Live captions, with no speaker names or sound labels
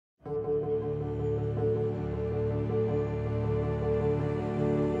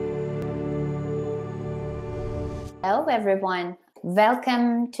Hello, everyone.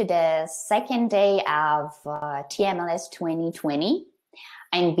 Welcome to the second day of TMLS 2020.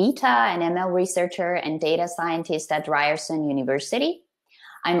 I'm Vita, an ML researcher and data scientist at Ryerson University.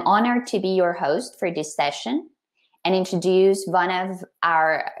 I'm honored to be your host for this session and introduce one of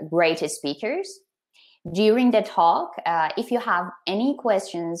our greatest speakers. During the talk, if you have any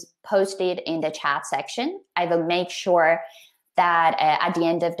questions, post it in the chat section. I will make sure that at the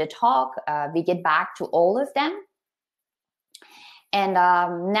end of the talk, we get back to all of them. And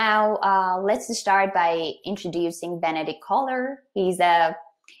now let's start by introducing Benedikt Koller. He's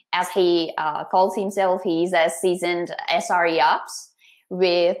as he calls himself, he's a seasoned SRE ops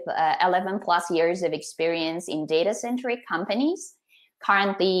with 11 plus years of experience in data-centric companies.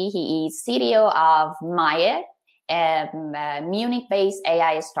 Currently, he is CTO of maiot, a Munich-based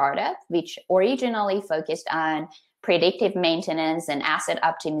AI startup, which originally focused on predictive maintenance and asset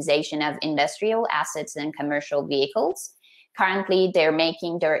optimization of industrial assets and commercial vehicles. Currently, they're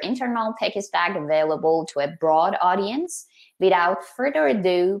making their internal tech stack available to a broad audience. Without further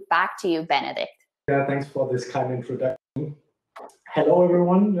ado, back to you, Benedikt. Yeah, thanks for this kind introduction. Hello,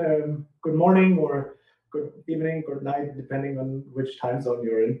 everyone. Good morning or good evening, good night, depending on which time zone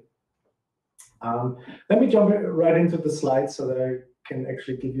you're in. Let me jump right into the slides so that I can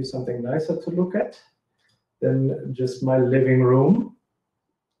actually give you something nicer to look at than just my living room.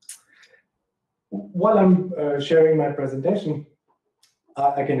 While I'm sharing my presentation,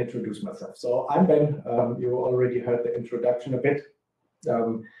 I can introduce myself. So I'm Ben. You already heard the introduction a bit.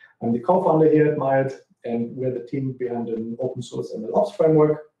 I'm the co-founder here at maiot, and we're the team behind an open source MLOps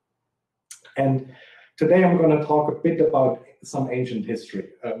framework. And today I'm going to talk a bit about some ancient history,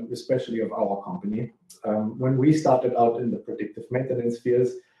 especially of our company. When we started out in the predictive maintenance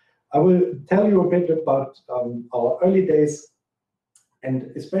fields, I will tell you a bit about our early days,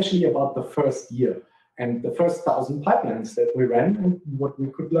 and especially about the first year and the first 1,000 pipelines that we ran and what we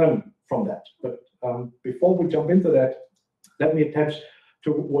could learn from that. But before we jump into that, let me attach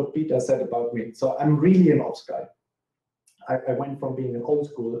to what Peter said about me. So I'm really an ops guy. I went from being an old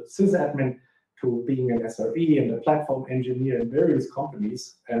school sysadmin to being an SRE and a platform engineer in various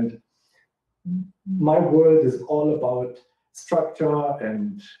companies. And my world is all about structure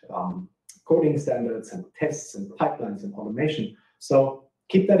and coding standards and tests and pipelines and automation. So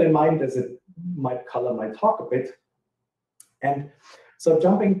keep that in mind as it might color my talk a bit. And so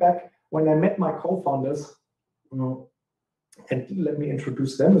jumping back, when I met my co-founders, and let me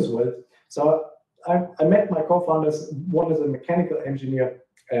introduce them as well. So I met my co-founders. One is a mechanical engineer,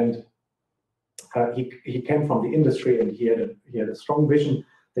 and he came from the industry, and he had a strong vision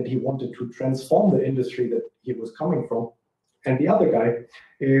that he wanted to transform the industry that he was coming from. And the other guy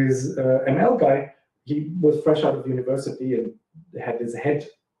is an ML guy. He was fresh out of university and had his head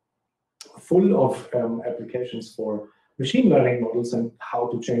full of applications for machine learning models and how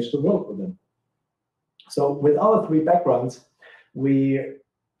to change the world with them. So with our three backgrounds, we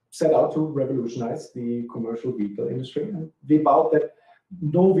set out to revolutionize the commercial vehicle industry. And we vowed that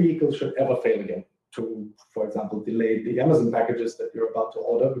no vehicle should ever fail again to, for example, delay the Amazon packages that you're about to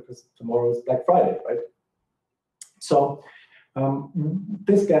order because tomorrow is Black Friday, right? So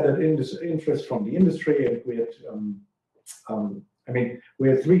this gathered interest from the industry, and we had, we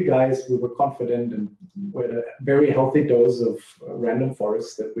had three guys. We were confident, and we had a very healthy dose of random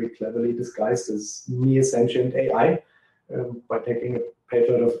forest that we cleverly disguised as near sentient AI by taking a page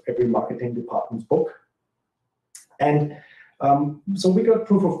out of every marketing department's book. And so we got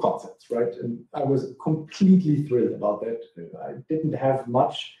proof of concepts, right? And I was completely thrilled about that. I didn't have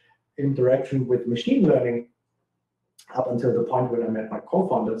much interaction with machine learning up until the point when I met my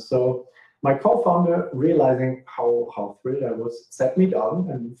co-founder. So my co-founder, realizing how thrilled I was, sat me down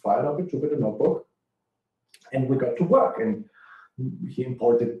and fired up a Jupyter notebook, and we got to work. And he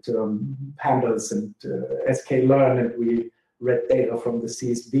imported pandas and sklearn, and we read data from the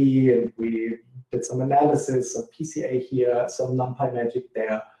CSV, and we did some analysis of PCA here, some NumPy magic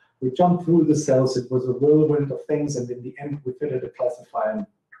there. We jumped through the cells. It was a whirlwind of things, and in the end, we fitted a classifier and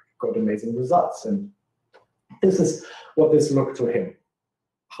got amazing results. And this is what this looked to him.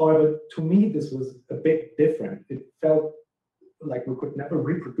 However, to me, this was a bit different. It felt like we could never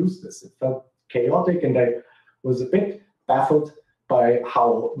reproduce this. It felt chaotic, and I was a bit baffled by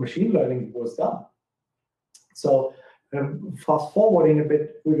how machine learning was done. So fast forwarding a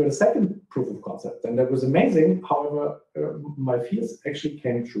bit, we got a second proof of concept, and that was amazing. However, my fears actually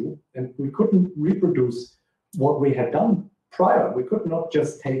came true, and we couldn't reproduce what we had done prior. We could not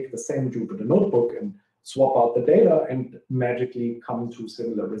just take the same Jupyter notebook and swap out the data and magically come to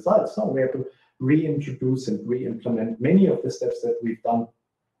similar results. No, we have to reintroduce and re-implement many of the steps that we've done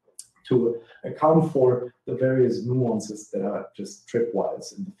to account for the various nuances that are just tripwires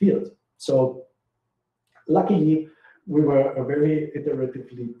in the field. So luckily, we were a very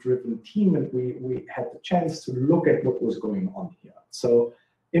iteratively driven team, and we had the chance to look at what was going on here. So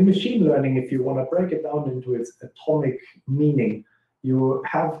in machine learning, if you want to break it down into its atomic meaning, you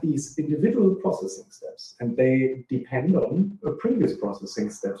have these individual processing steps, and they depend on a previous processing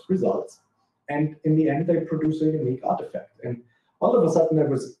steps results. And in the end, they produce a unique artifact. And all of a sudden, I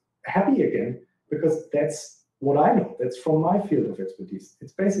was happy again, because that's what I know. That's from my field of expertise.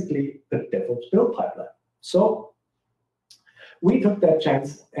 It's basically the DevOps build pipeline. So we took that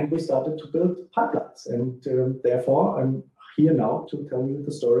chance and we started to build pipelines. And therefore, I'm here now to tell you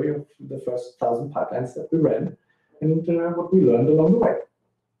the story of the first 1,000 pipelines that we ran and what we learned along the way.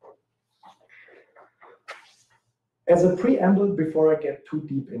 As a preamble, before I get too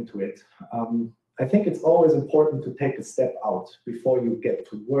deep into it, I think it's always important to take a step out before you get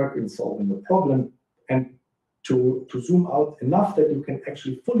to work in solving the problem, and to zoom out enough that you can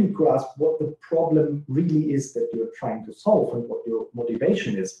actually fully grasp what the problem really is that you're trying to solve and what your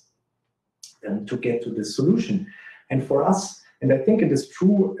motivation is, and to get to this solution. And for us, and I think it is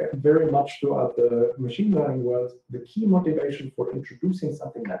true very much throughout the machine learning world, the key motivation for introducing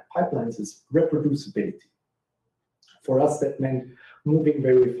something like pipelines is reproducibility. For us, that meant moving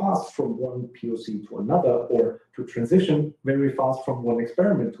very fast from one POC to another, or to transition very fast from one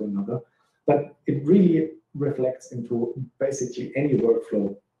experiment to another. But it really reflects into basically any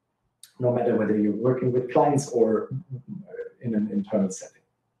workflow, no matter whether you're working with clients or in an internal setting.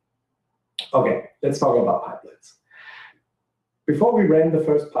 Okay, let's talk about pipelines. Before we ran the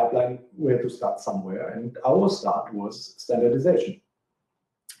first pipeline, we had to start somewhere, and our start was standardization.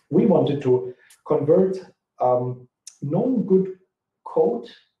 We wanted to convert known good code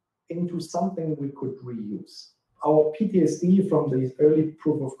into something we could reuse. Our PTSD from these early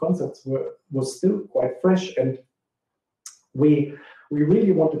proof of concepts was still quite fresh, and we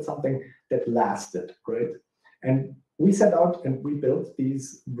really wanted something that lasted, right? And we set out and we built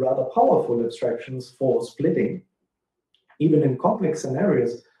these rather powerful abstractions for splitting, even in complex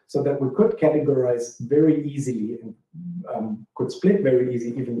scenarios, so that we could categorize very easily and could split very easy,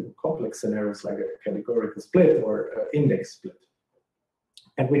 even in complex scenarios like a categorical split or index split.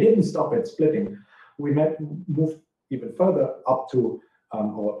 And we didn't stop at splitting. We moved even further up to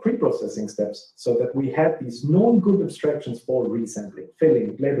our pre-processing steps, so that we had these known good abstractions for resampling,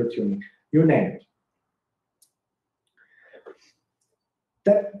 filling, label tuning, you name it.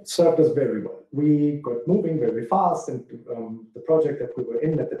 That served us very well. We got moving very fast, and the project that we were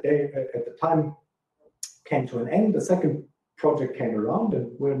in at the time came to an end. The second project came around,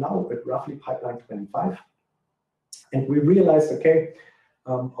 and we're now at roughly pipeline 25. And we realized, okay,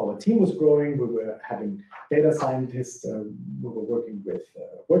 our team was growing. We were having data scientists. We were working with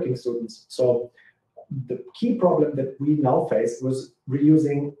working students. So the key problem that we now faced was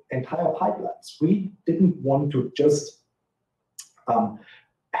reusing entire pipelines. We didn't want to just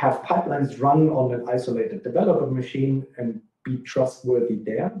have pipelines run on an isolated developer machine and be trustworthy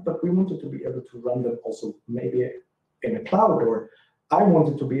there, but we wanted to be able to run them also maybe in a cloud, or I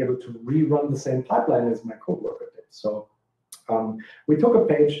wanted to be able to rerun the same pipeline as my coworker did. So we took a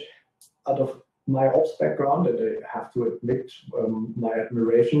page out of my ops background, and I have to admit my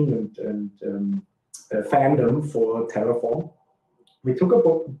admiration and fandom for Terraform. We took a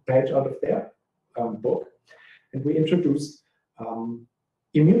page out of their book, and we introduced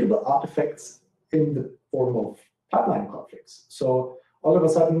immutable artifacts in the form of pipeline conflicts. So all of a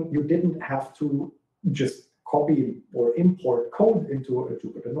sudden, you didn't have to just copy or import code into a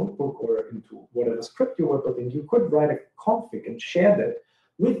Jupyter notebook or into whatever script you were putting. You could write a config and share that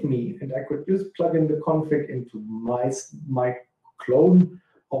with me, and I could just plug in the config into my clone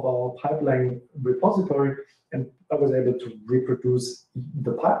of our pipeline repository, and I was able to reproduce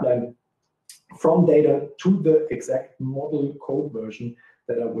the pipeline from data to the exact model code version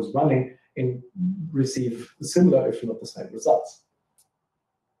that I was running and receive similar, if not the same, results.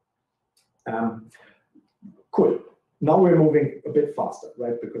 Cool. Now we're moving a bit faster,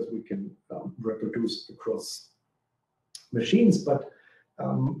 right? Because we can reproduce across machines. But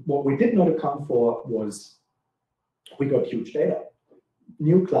what we did not account for was we got huge data.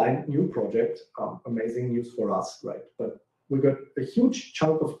 New client, new project, amazing news for us, right? But we got a huge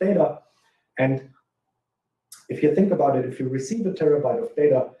chunk of data. And if you think about it, if you receive a terabyte of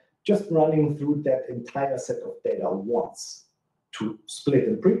data, just running through that entire set of data once to split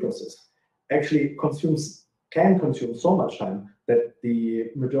and pre-process actually can consume so much time that the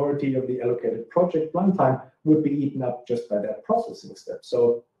majority of the allocated project runtime would be eaten up just by that. that processing step.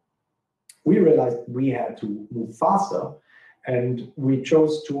 So we realized we had to move faster, And we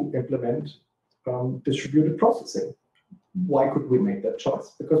chose to implement distributed processing. Why could we make that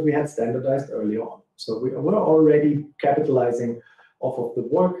choice? Because we had standardized early on. So we were already capitalizing off of the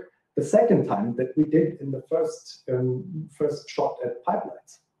work the second time that we did in the first shot at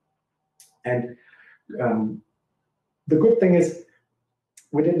pipelines. And the good thing is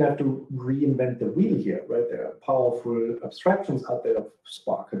we didn't have to reinvent the wheel here, right? There are powerful abstractions out there of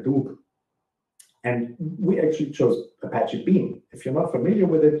Spark, Hadoop. And we actually chose Apache Beam. If you're not familiar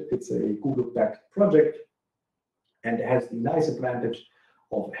with it, it's a Google-backed project, and it has the nice advantage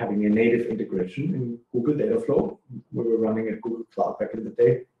of having a native integration in Google Dataflow. We were running at Google Cloud back in the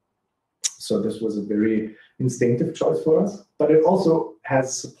day. So this was a very instinctive choice for us. But it also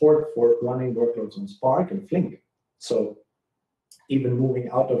has support for running workloads on Spark and Flink. So even moving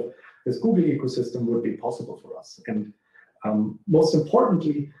out of this Google ecosystem would be possible for us. And most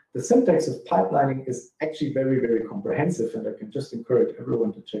importantly, the syntax of pipelining is actually very, very comprehensive, and I can just encourage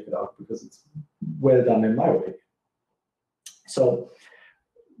everyone to check it out because it's well done in my opinion. So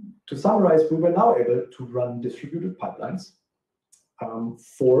to summarize, we were now able to run distributed pipelines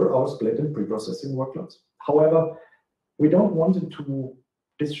for our split and pre-processing workloads. However, we don't want to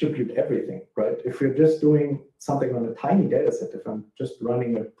distribute everything, right? If we're just doing something on a tiny data set, if I'm just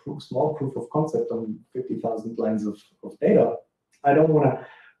running a small proof of concept on 50,000 lines of data, I don't want to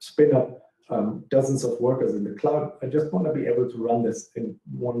spin up dozens of workers in the cloud. I just want to be able to run this in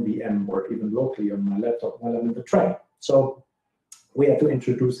one VM or even locally on my laptop while I'm in the train. So we had to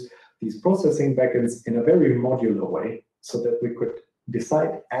introduce these processing backends in a very modular way so that we could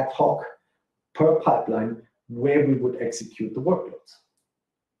decide ad hoc per pipeline where we would execute the workloads.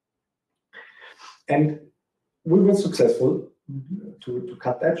 And we were successful to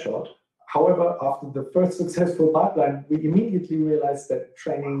cut that short. However, after the first successful pipeline, we immediately realized that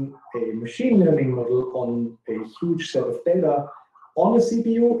training a machine learning model on a huge set of data on a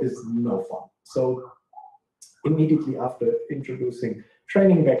CPU is no fun. So immediately after introducing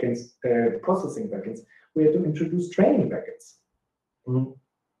training backends, processing backends, we had to introduce training backends.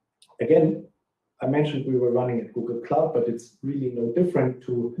 Again, I mentioned we were running at Google Cloud, but it's really no different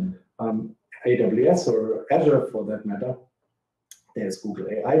to AWS or Azure for that matter. There's Google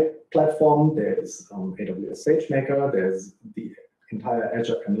AI platform, there's AWS SageMaker, there's the entire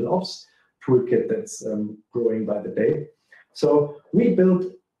Azure MLOps toolkit that's growing by the day. So we built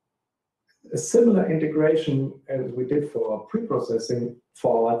a similar integration as we did for our pre-processing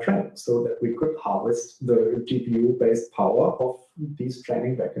for our training so that we could harvest the GPU-based power of these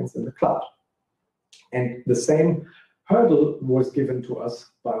training backends in the cloud. And the same hurdle was given to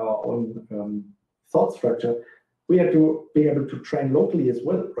us by our own thought structure. We had to be able to train locally as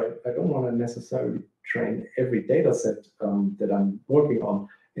well, right? I don't want to necessarily train every data set that I'm working on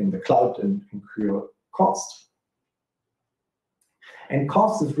in the cloud and incur cost. And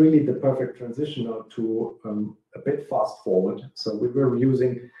cost is really the perfect transition now to a bit fast forward. So we were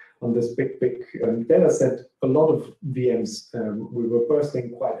using on this big data set a lot of VMs. We were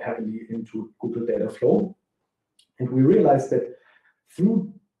bursting quite heavily into Google Dataflow. And we realized that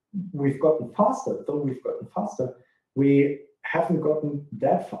we've gotten faster, we haven't gotten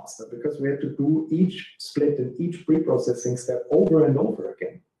that faster because we had to do each split and each pre-processing step over and over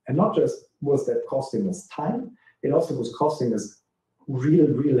again. And not just was that costing us time, it also was costing us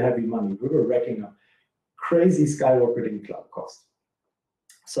real heavy money. We were racking up crazy skyrocketing cloud costs.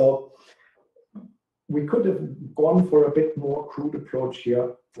 So we could have gone for a bit more crude approach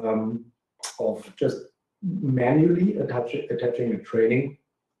here of just manually attaching a training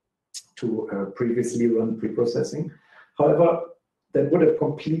to previously run pre-processing. However, that would have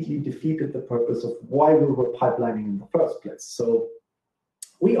completely defeated the purpose of why we were pipelining in the first place. So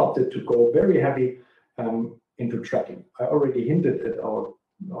we opted to go very heavy into tracking. I already hinted at our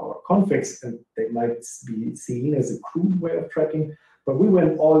configs, and they might be seen as a crude way of tracking, but we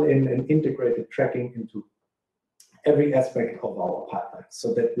went all in and integrated tracking into every aspect of our pipeline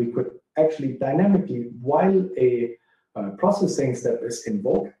so that we could actually dynamically, while a processing step is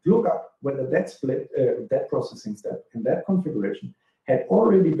invoked, look up whether that split, that processing step in that configuration had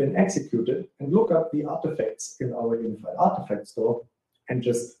already been executed, and look up the artifacts in our unified artifact store and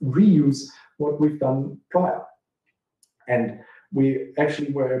just reuse what we've done prior. And we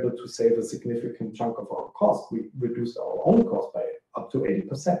actually were able to save a significant chunk of our cost. We reduced our own cost by up to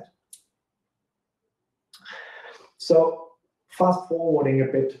 80%. So fast forwarding a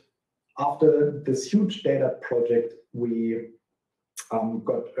bit, after this huge data project, we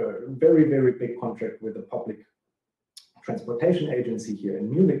got a very big contract with a public transportation agency here in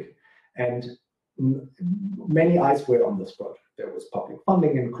Munich, and many eyes were on this project. There was public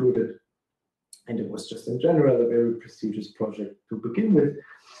funding included, and it was just in general a very prestigious project to begin with.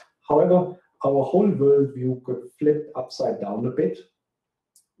 However, our whole worldview got flipped upside down a bit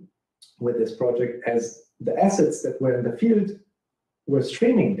with this project, as the assets that were in the field were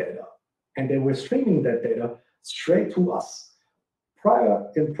streaming data, and they were streaming that data straight to us.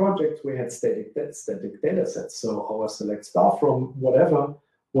 Prior in projects, we had static data sets, so our select star from whatever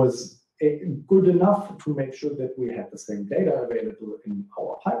was good enough to make sure that we had the same data available in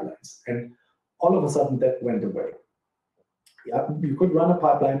our pipelines. And all of a sudden, that went away. Yeah, you could run a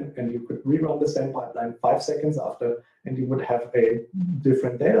pipeline and you could rerun the same pipeline 5 seconds after, and you would have a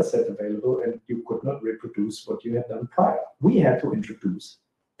different data set available, and you could not reproduce what you had done prior. We had to introduce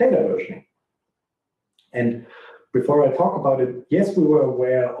data versioning. And before I talk about it, yes, we were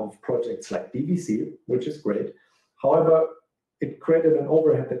aware of projects like DVC, which is great. However, it created an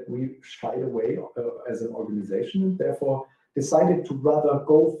overhead that we shied away as an organization, and therefore decided to rather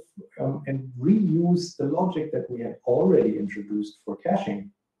go and reuse the logic that we had already introduced for caching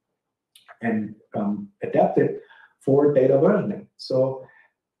and adapt it for data versioning. So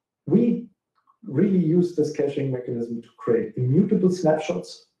we really used this caching mechanism to create immutable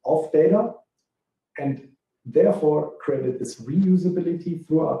snapshots of data, and therefore created this reusability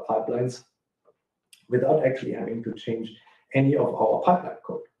through our pipelines without actually having to change any of our pipeline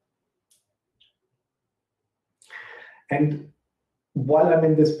code. And while I'm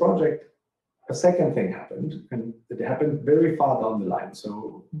in this project, a second thing happened, and it happened very far down the line.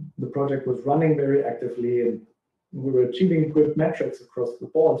 So the project was running very actively, and we were achieving good metrics across the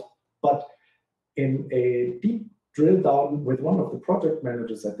board. But in a deep drill down with one of the project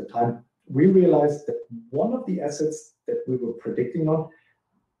managers at the time, we realized that one of the assets that we were predicting on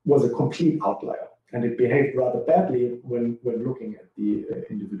was a complete outlier, and it behaved rather badly when looking at the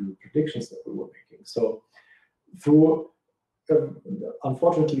individual predictions that we were making. So through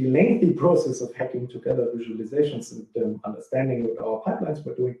unfortunately lengthy process of hacking together visualizations and understanding what our pipelines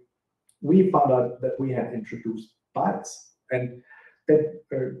were doing, we found out that we had introduced bias. And that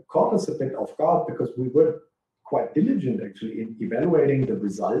caught us a bit off guard, because we were quite diligent actually in evaluating the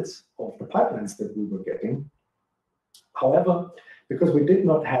results of the pipelines that we were getting. However, because we did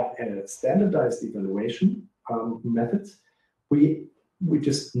not have a standardized evaluation methods, we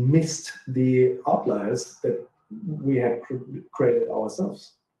just missed the outliers that we had created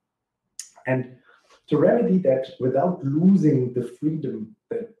ourselves. And to remedy that without losing the freedom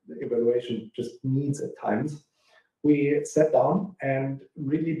that the evaluation just needs at times, we sat down and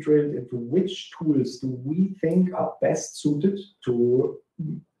really drilled into which tools do we think are best suited to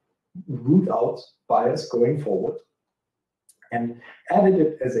root out bias going forward, and added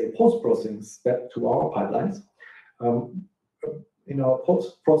it as a post-processing step to our pipelines. In our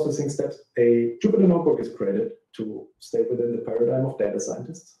post-processing steps, a Jupyter notebook is created to stay within the paradigm of data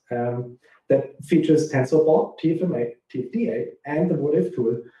scientists that features TensorBoard, TFMA, TFDA, and the what-if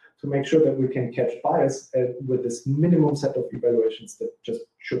tool to make sure that we can catch bias with this minimum set of evaluations that just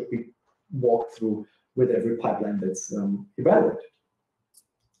should be walked through with every pipeline that's evaluated.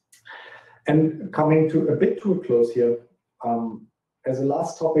 And coming to a bit to a close here, as a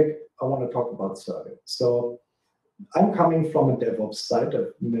last topic, I want to talk about serving. So I'm coming from a DevOps side,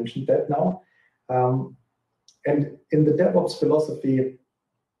 I've mentioned that now. And in the DevOps philosophy,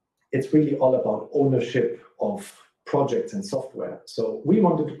 it's really all about ownership of projects and software. So we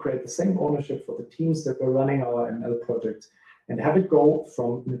wanted to create the same ownership for the teams that were running our ML projects, and have it go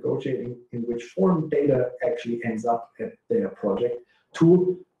from negotiating in which form data actually ends up at their project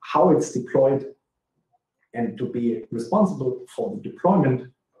to how it's deployed, and to be responsible for the deployment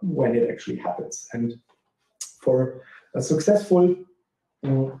when it actually happens. And for a successful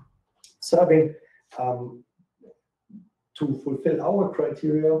serving to fulfill our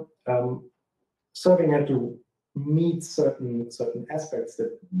criteria, serving had to meet certain aspects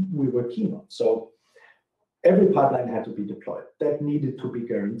that we were keen on. So every pipeline had to be deployed. That needed to be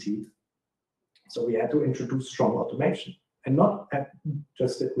guaranteed. So we had to introduce strong automation. And not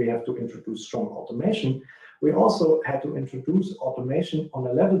just that we have to introduce strong automation, we also had to introduce automation on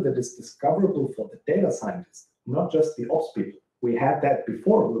a level that is discoverable for the data scientists, not just the ops people. We had that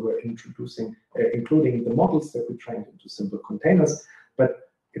before we were introducing, including the models that we trained into simple containers,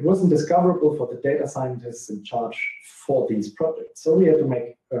 but it wasn't discoverable for the data scientists in charge for these projects. So we had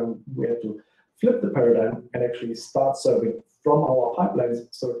to flip the paradigm and actually start serving from our pipelines,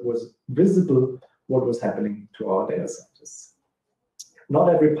 so it was visible what was happening to our data scientists. Not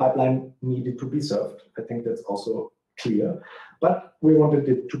every pipeline needed to be served. I think that's also clear, but we wanted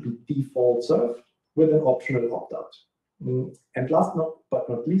it to be default served with an optional opt-out. And last but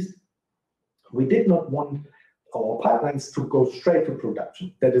not least, we did not want our pipelines to go straight to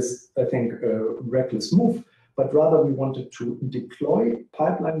production. That is, I think, a reckless move, but rather we wanted to deploy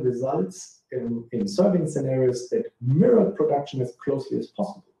pipeline results in serving scenarios that mirror production as closely as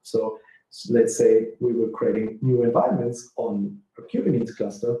possible. So let's say we were creating new environments on a Kubernetes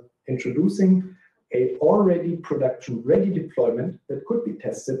cluster, introducing a already production-ready deployment that could be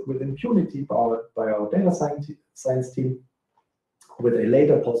tested with impunity by our data science team, with a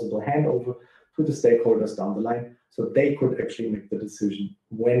later possible handover to the stakeholders down the line, so they could actually make the decision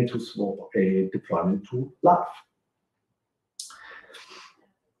when to swap a deployment to live.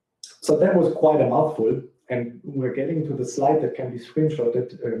 So that was quite a mouthful, and we're getting to the slide that can be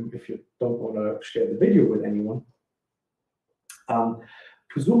screenshotted if you don't want to share the video with anyone.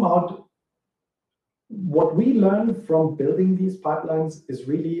 To zoom out, what we learned from building these pipelines is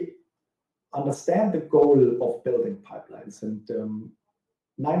really understand the goal of building pipelines. And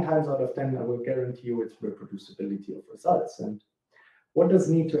 9 times out of 10, I will guarantee you it's reproducibility of results. And what does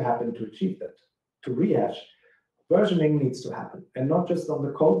need to happen to achieve that? To rehash, versioning needs to happen. And not just on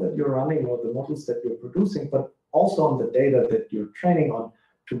the code that you're running or the models that you're producing, but also on the data that you're training on,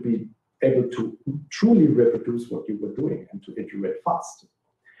 to be able to truly reproduce what you were doing and to iterate fast.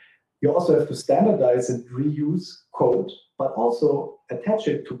 You also have to standardize and reuse code, but also attach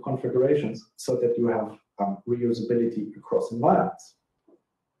it to configurations so that you have reusability across environments.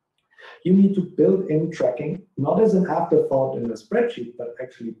 You need to build in tracking, not as an afterthought in a spreadsheet, but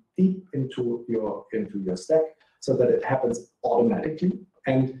actually deep into your stack so that it happens automatically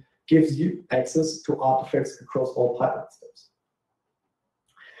and gives you access to artifacts across all pipeline steps.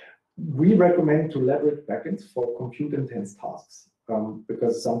 We recommend to leverage backends for compute-intense tasks.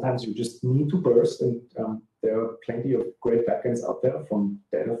 Because sometimes you just need to burst, and there are plenty of great backends out there, from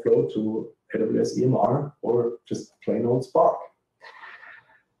Dataflow to AWS EMR or just plain old Spark.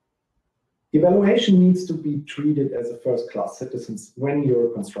 Evaluation needs to be treated as a first-class citizen when you're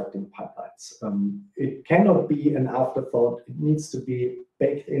constructing pipelines. It cannot be an afterthought. It needs to be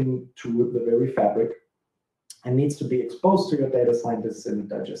baked into the very fabric and needs to be exposed to your data scientists in a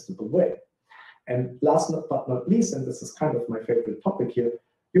digestible way. And last but not least, and this is kind of my favorite topic here,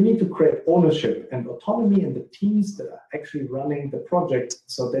 you need to create ownership and autonomy in the teams that are actually running the project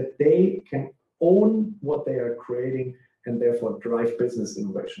so that they can own what they are creating and therefore drive business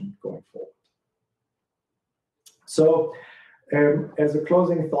innovation going forward. So as a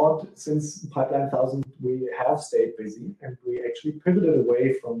closing thought, since Pipeline 1000, we have stayed busy and we actually pivoted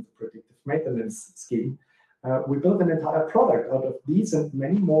away from the predictive maintenance scheme. We built an entire product out of these and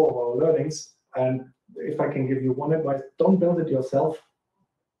many more of our learnings. And if I can give you one advice, don't build it yourself.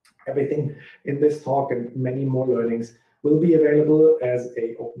 Everything in this talk and many more learnings will be available as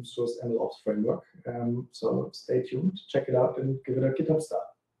an open source MLOps framework. So stay tuned, check it out, and give it a GitHub start.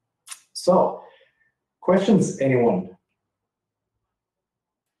 So, questions, anyone?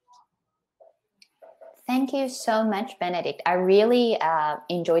 Thank you so much, Benedikt. I really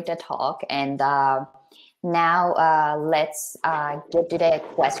enjoyed the talk, and now let's get to the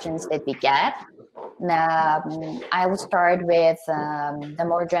questions that we get. I will start with the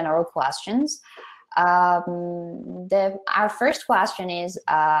more general questions. Our first question is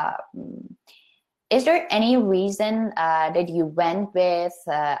there any reason that you went with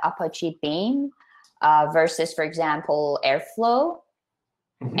Apache Beam versus, for example, Airflow?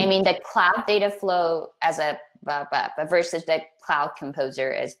 Mm-hmm. I mean, the cloud data flow as a versus the cloud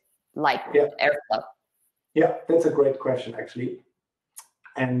composer as like Airflow. Yeah, that's a great question, actually.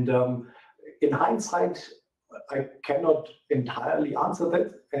 And in hindsight, I cannot entirely answer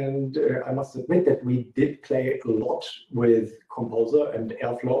that. And I must admit that we did play a lot with Composer and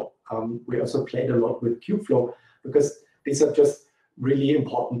Airflow. We also played a lot with Kubeflow because these are just really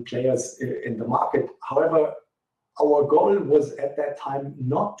important players in the market. However, our goal was at that time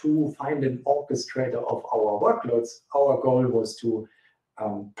not to find an orchestrator of our workloads. Our goal was to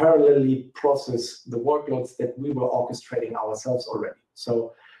parallelly process the workloads that we were orchestrating ourselves already.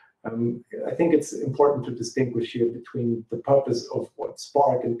 So I think it's important to distinguish here between the purpose of what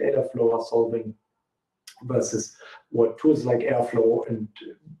Spark and Dataflow are solving versus what tools like Airflow and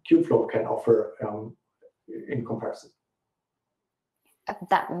Kubeflow can offer in comparison.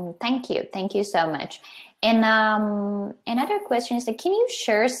 Thank you so much. And another question is that, can you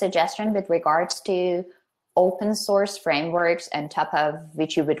share a suggestion with regards to open source frameworks on top of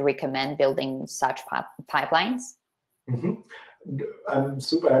which you would recommend building such pipelines? Mm-hmm. I'm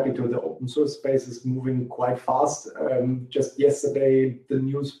super happy to. The open source space is moving quite fast. Just yesterday, the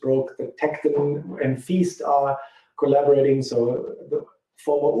news broke that Tecton and Feast are collaborating. So the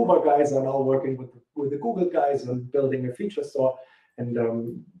former Uber guys are now working with the Google guys on building a feature store.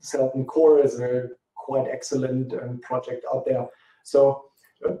 And Selton Core is a quite excellent project out there. So,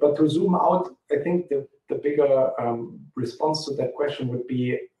 but to zoom out, I think the bigger response to that question would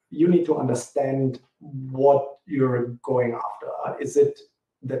be, you need to understand what you're going after. Is it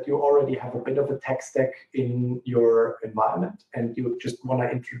that you already have a bit of a tech stack in your environment and you just want to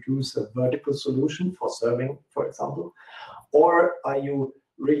introduce a vertical solution for serving, for example? Or are you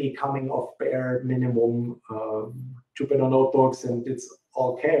really coming off bare minimum Jupyter notebooks and it's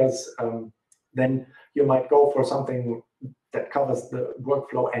all chaos? Then you might go for something that covers the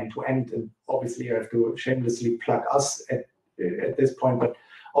workflow end to end. And obviously you have to shamelessly plug us at this point, but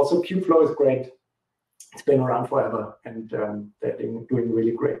also Kubeflow is great. It's been around forever, and they're doing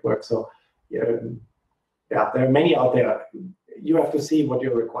really great work. So yeah, there are many out there. You have to see what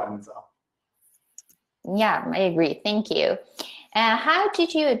your requirements are. Yeah, I agree. Thank you. How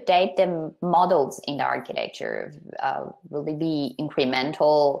did you update the models in the architecture? Will it be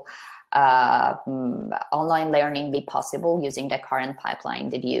incremental? Online learning be possible using the current pipeline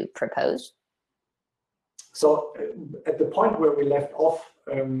that you proposed? So at the point where we left off,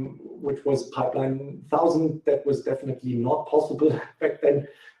 which was pipeline 1000, that was definitely not possible back then.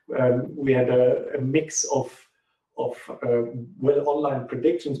 We had a mix of well, online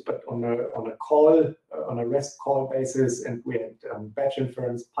predictions, but on a call, on a REST call basis, and we had batch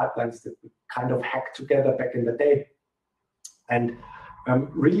inference pipelines that we kind of hacked together back in the day. And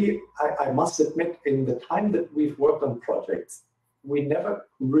really, I must admit, in the time that we've worked on projects, we never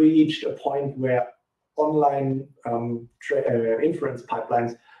reached a point where online inference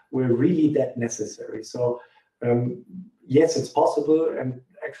pipelines were really that necessary. So yes, it's possible and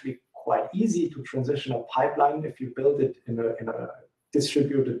actually quite easy to transition a pipeline if you build it in a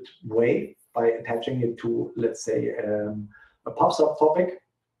distributed way by attaching it to, let's say, a pub/sub topic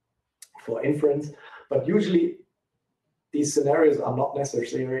for inference. But usually these scenarios are not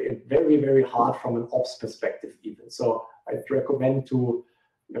necessary and very, very hard from an ops perspective even. So I'd recommend to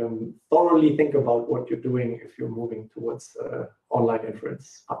thoroughly think about what you're doing if you're moving towards online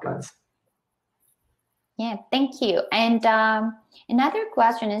inference pipelines. Yeah, thank you. And another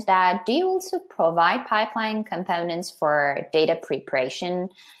question is that, do you also provide pipeline components for data preparation,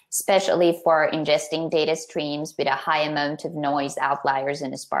 especially for ingesting data streams with a high amount of noise, outliers,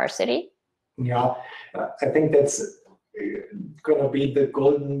 and sparsity? Yeah, I think that's going to be the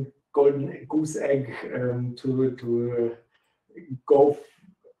golden goose egg to go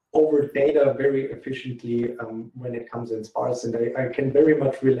over data very efficiently when it comes in sparse. And I can very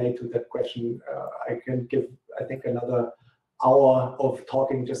much relate to that question. I can give, I think, another hour of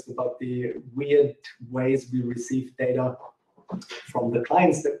talking just about the weird ways we receive data from the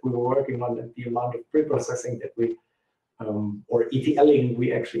clients that we were working on and the amount of pre-processing that we, or ETLing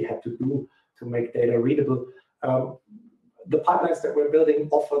we actually had to do to make data readable. The pipelines that we're building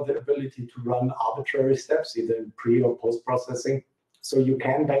offer the ability to run arbitrary steps, either in pre or post-processing. So you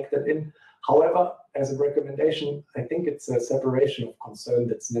can bake that in. However, as a recommendation, I think it's a separation of concern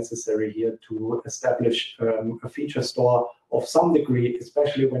that's necessary here to establish a feature store of some degree,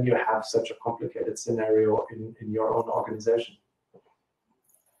 especially when you have such a complicated scenario in your own organization.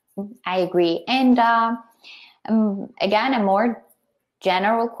 I agree. And again, a more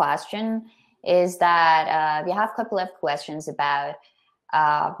general question is that we have a couple of questions about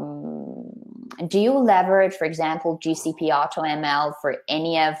do you leverage, for example, GCP AutoML for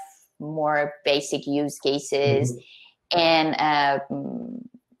any of more basic use cases? Mm-hmm. And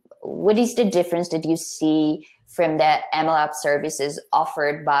what is the difference that you see from the MLOps services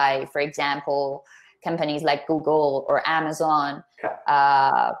offered by, for example, companies like Google or Amazon,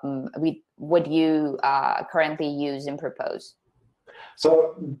 with what you currently use and propose?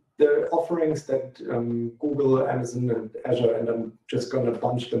 So the offerings that Google, Amazon, and Azure, and I'm just going to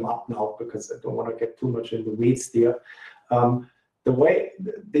bunch them up now because I don't want to get too much in the weeds there. The way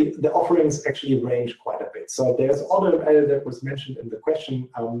the offerings actually range quite a bit. So there's AutoML that was mentioned in the question,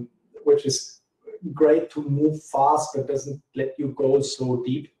 which is great to move fast, but doesn't let you go so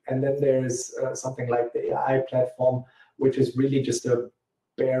deep. And then there is something like the AI platform, which is really just a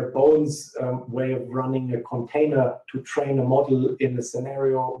bare bones way of running a container to train a model in a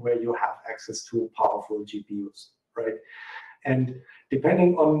scenario where you have access to powerful GPUs, right? And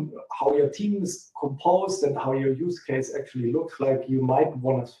depending on how your team is composed and how your use case actually looks like, you might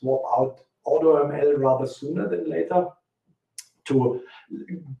want to swap out AutoML rather sooner than later to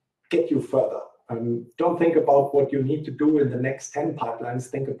get you further. Don't think about what you need to do in the next 10 pipelines.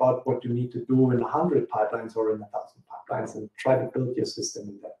 Think about what you need to do in 100 pipelines or in 1,000 pipelines and try to build your system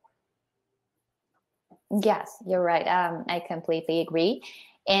in that way. Yes, you're right. I completely agree.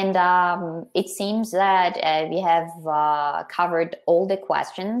 And it seems that we have covered all the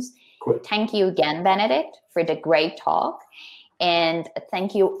questions. Cool. Thank you again, Benedikt, for the great talk. And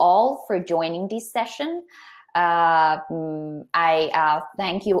thank you all for joining this session. I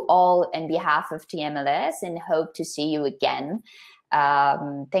thank you all on behalf of TMLS and hope to see you again.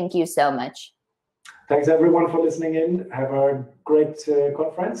 Thank you so much. Thanks everyone for listening in. Have a great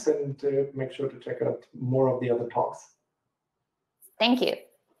conference, and make sure to check out more of the other talks. Thank you.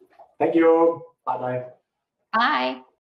 Thank you. Bye-bye. Bye.